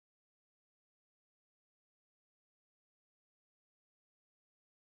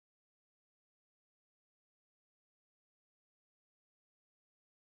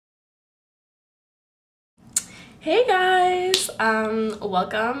Hey guys!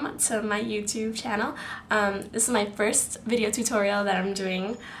 Welcome to my YouTube channel. This is my first video tutorial that I'm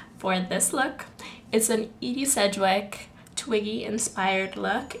doing for this look. It's an Edie Sedgwick Twiggy inspired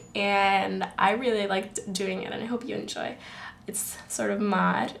look and I really liked doing it and I hope you enjoy. It's sort of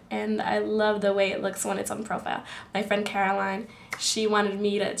mod and I love the way it looks when it's on profile. My friend Caroline, she wanted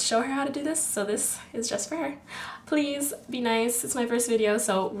me to show her how to do this, so this is just for her. Please be nice, it's my first video,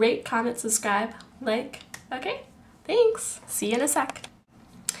 so rate, comment, subscribe, like, okay? Thanks! See you in a sec.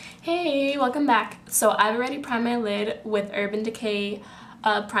 Hey, welcome back. So I've already primed my lid with Urban Decay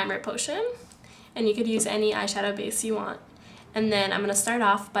primer potion, and you could use any eyeshadow base you want. And then I'm going to start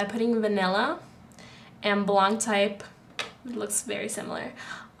off by putting vanilla and Blanc Type, it looks very similar,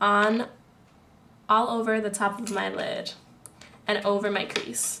 on all over the top of my lid and over my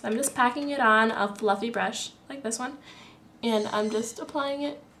crease. I'm just packing it on a fluffy brush like this one, and I'm just applying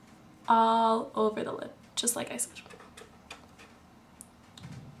it all over the lid, just like I said.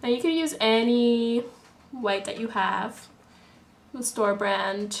 Now you could use any white that you have, a store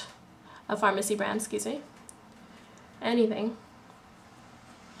brand, a pharmacy brand, excuse me, anything.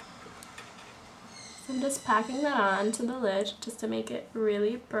 So I'm just packing that on to the lid just to make it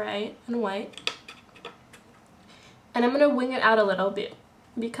really bright and white. And I'm going to wing it out a little bit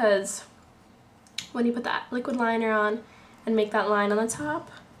because when you put that liquid liner on and make that line on the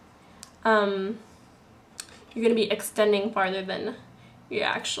top, you're going to be extending farther than your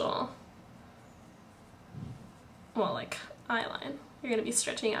actual, well, like eye line. You're going to be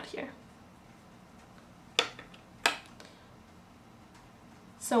stretching out here.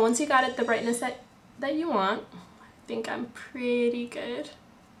 So once you got it the brightness that you want, I think I'm pretty good.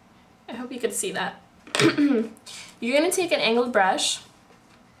 I hope you could see that. You're going to take an angled brush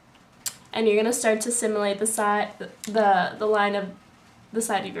and you're going to start to simulate the side, the line of the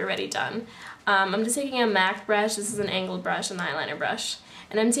side you've already done. I'm just taking a MAC brush, this is an angled brush, an eyeliner brush,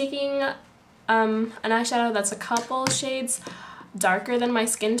 and I'm taking an eyeshadow that's a couple shades darker than my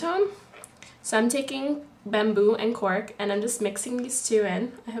skin tone. So I'm taking Bamboo and Cork and I'm just mixing these two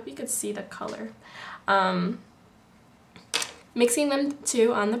in. I hope you could see the color. Mixing them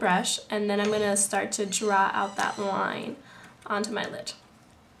two on the brush, and then I'm going to start to draw out that line onto my lid.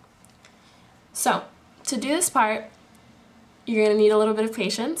 So to do this part, you're going to need a little bit of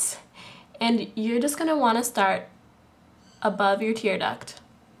patience, and you're just going to want to start above your tear duct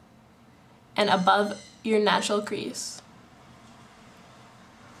and above your natural crease.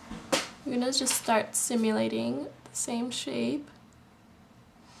 You're going to just start simulating the same shape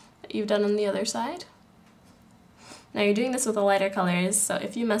that you've done on the other side. Now you're doing this with the lighter colors, so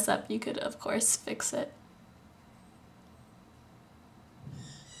if you mess up, you could of course fix it.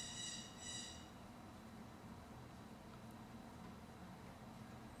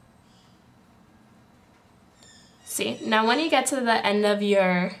 See, now when you get to the end of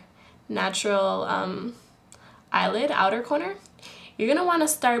your natural eyelid, outer corner, you're going to want to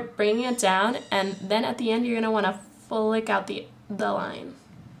start bringing it down, and then at the end you're going to want to flick out the line.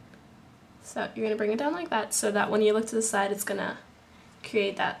 So you're going to bring it down like that so that when you look to the side it's going to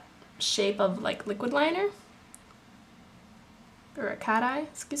create that shape of like liquid liner, or a cat eye,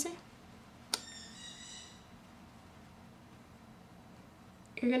 excuse me.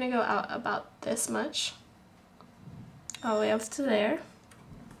 You're going to go out about this much, all the way up to there,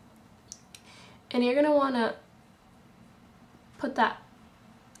 and you're going to want to put that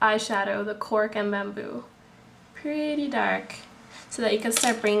eyeshadow, the Cork and Bamboo, pretty dark so that you can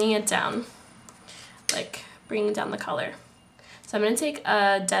start bringing it down, like bringing down the color. So I'm going to take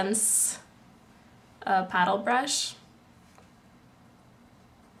a dense paddle brush,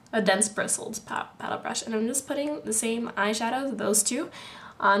 a dense bristled paddle brush, and I'm just putting the same eyeshadows, those two,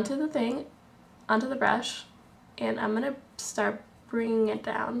 onto the thing, onto the brush, and I'm going to start bringing it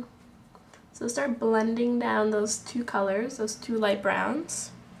down. So start blending down those two colors, those two light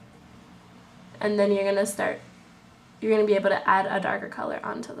browns, and then you're going to be able to add a darker color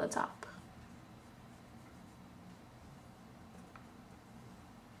onto the top.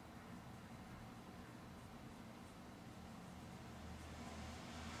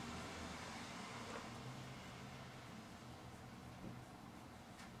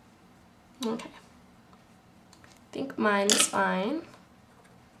 Okay, I think mine is fine.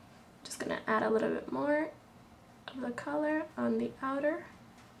 Just gonna add a little bit more of the color on the outer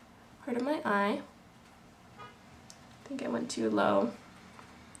part of my eye. I think I went too low.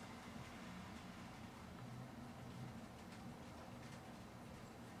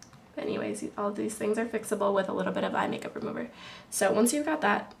 But anyways, all these things are fixable with a little bit of eye makeup remover. So once you've got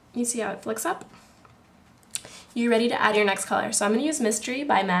that, you see how it flicks up? You're ready to add your next color. So I'm going to use Mystery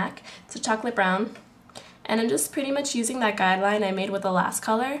by MAC. It's a chocolate brown. And I'm just pretty much using that guideline I made with the last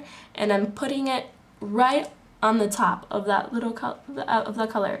color, and I'm putting it right on the top of that little of the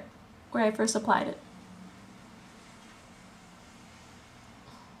color where I first applied it.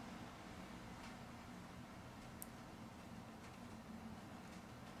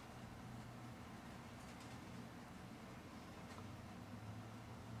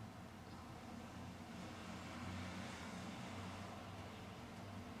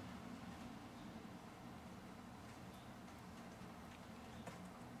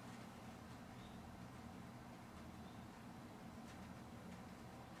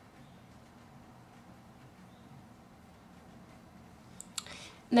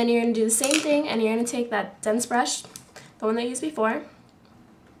 And then you're going to do the same thing, and you're going to take that dense brush, the one that you used before,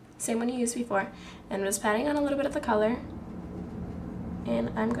 same one you used before, and I'm just patting on a little bit of the color, and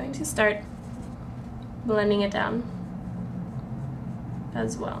I'm going to start blending it down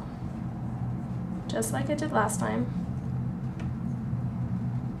as well, just like I did last time.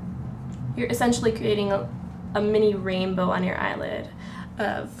 You're essentially creating a mini rainbow on your eyelid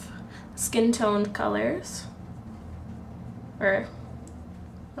of skin-toned colors, or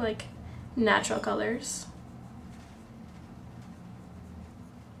like natural colors.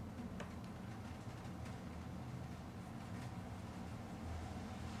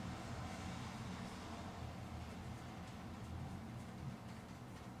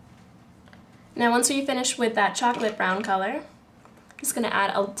 Now once we finish with that chocolate brown color, I'm just going to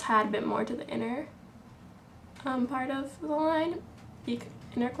add a tad bit more to the inner part of the line, the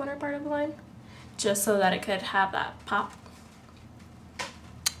inner corner part of the line, just so that it could have that pop.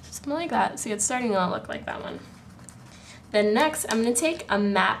 Something like that. See, it's starting to look like that one. Then next, I'm going to take a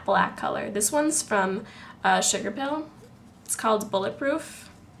matte black color. This one's from Sugarpill. It's called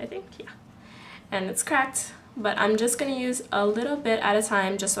Bulletproof, I think, yeah. And it's cracked, but I'm just going to use a little bit at a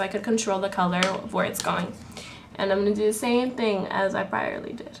time just so I could control the color of where it's going. And I'm going to do the same thing as I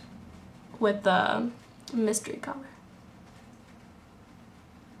priorly did with the mystery color.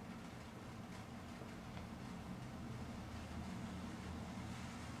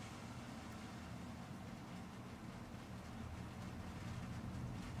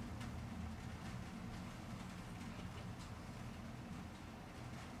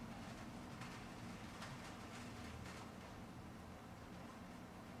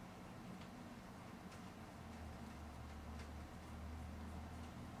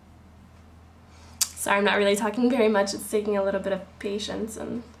 Sorry, I'm not really talking very much. It's taking a little bit of patience,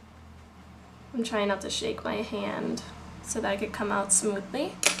 and I'm trying not to shake my hand so that it could come out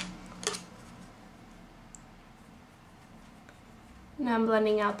smoothly. Now I'm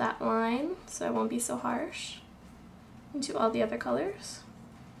blending out that line so it won't be so harsh into all the other colors.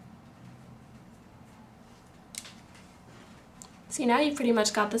 See, now you've pretty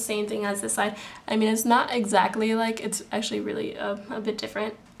much got the same thing as this side. I mean, it's not exactly like, it's actually really a bit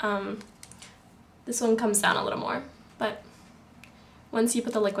different. This one comes down a little more, but once you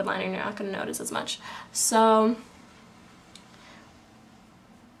put the liquid liner, you're not going to notice as much. So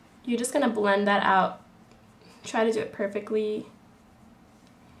you're just going to blend that out. Try to do it perfectly.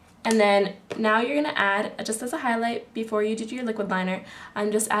 And then now you're going to add, just as a highlight before you do your liquid liner,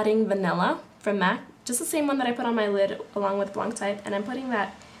 I'm just adding Vanilla from MAC. Just the same one that I put on my lid along with Blanc Type, and I'm putting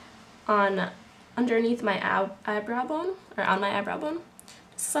that on underneath my eyebrow bone, or on my eyebrow bone.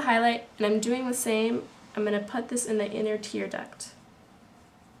 This is a highlight, and I'm doing the same. I'm going to put this in the inner tear duct.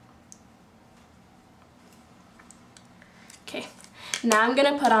 Okay, now I'm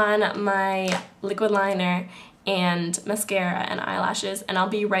going to put on my liquid liner and mascara and eyelashes, and I'll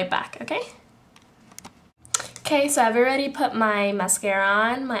be right back, okay? Okay, so I've already put my mascara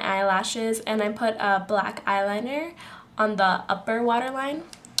on, my eyelashes, and I put a black eyeliner on the upper waterline.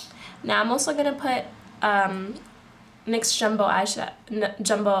 Now I'm also going to put mixed jumbo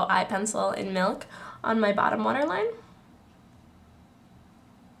eye pencil in Milk on my bottom waterline,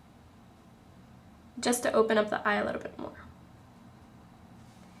 just to open up the eye a little bit more,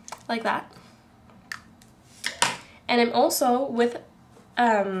 like that. And I'm also, with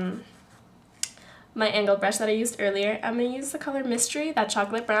my angled brush that I used earlier, I'm going to use the color Mystery, that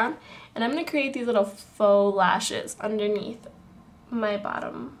chocolate brown, and I'm going to create these little faux lashes underneath my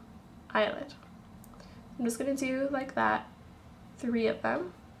bottom eyelid. I'm just going to do like that, 3 of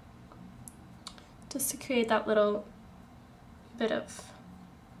them, just to create that little bit of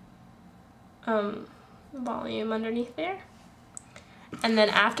volume underneath there. And then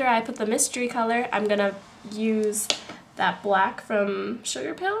after I put the mystery color, I'm going to use that black from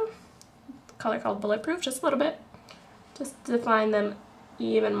Sugarpill, color called Bulletproof, just a little bit, just to define them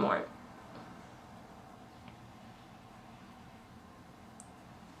even more.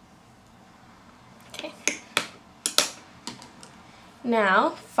 Okay, Now,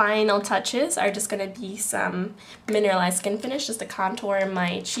 final touches are just going to be some Mineralized Skinfinish just to contour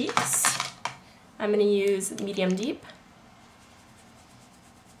my cheeks. I'm going to use medium deep.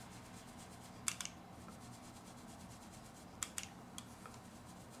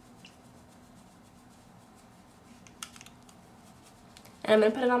 And I'm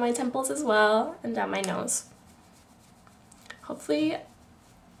going to put it on my temples as well and down my nose. Hopefully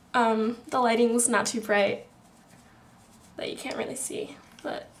the lighting's not too bright that you can't really see,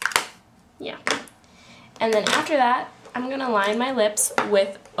 but yeah. And then after that, I'm going to line my lips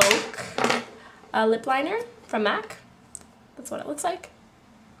with Oak lip liner from MAC. That's what it looks like.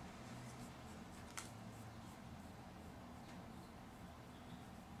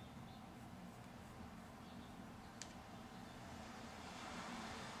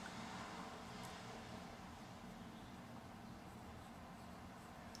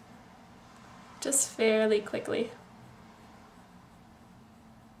 Just fairly quickly.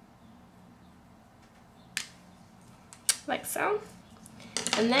 Like so.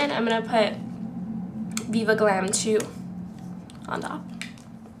 And then I'm gonna put Viva Glam II on top.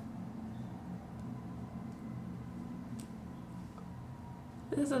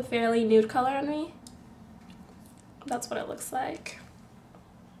 This is a fairly nude color on me. That's what it looks like.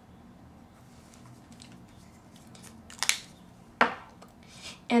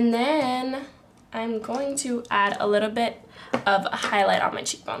 And then I'm going to add a little bit of a highlight on my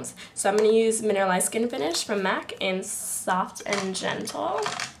cheekbones. So I'm going to use Mineralized Skinfinish from MAC in Soft and Gentle.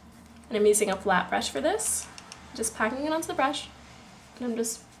 And I'm using a flat brush for this. Just packing it onto the brush. And I'm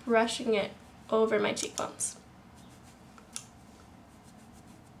just brushing it over my cheekbones.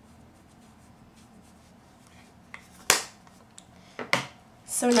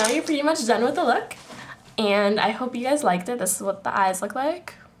 So now you're pretty much done with the look. And I hope you guys liked it. This is what the eyes look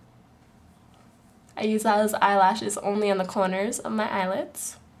like. I use those eyelashes only on the corners of my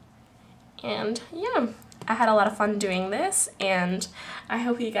eyelids. And yeah, I had a lot of fun doing this, and I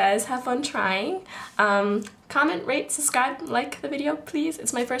hope you guys have fun trying. Comment, rate, subscribe, like the video, please.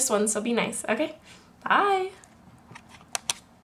 It's my first one, so be nice, okay? Bye!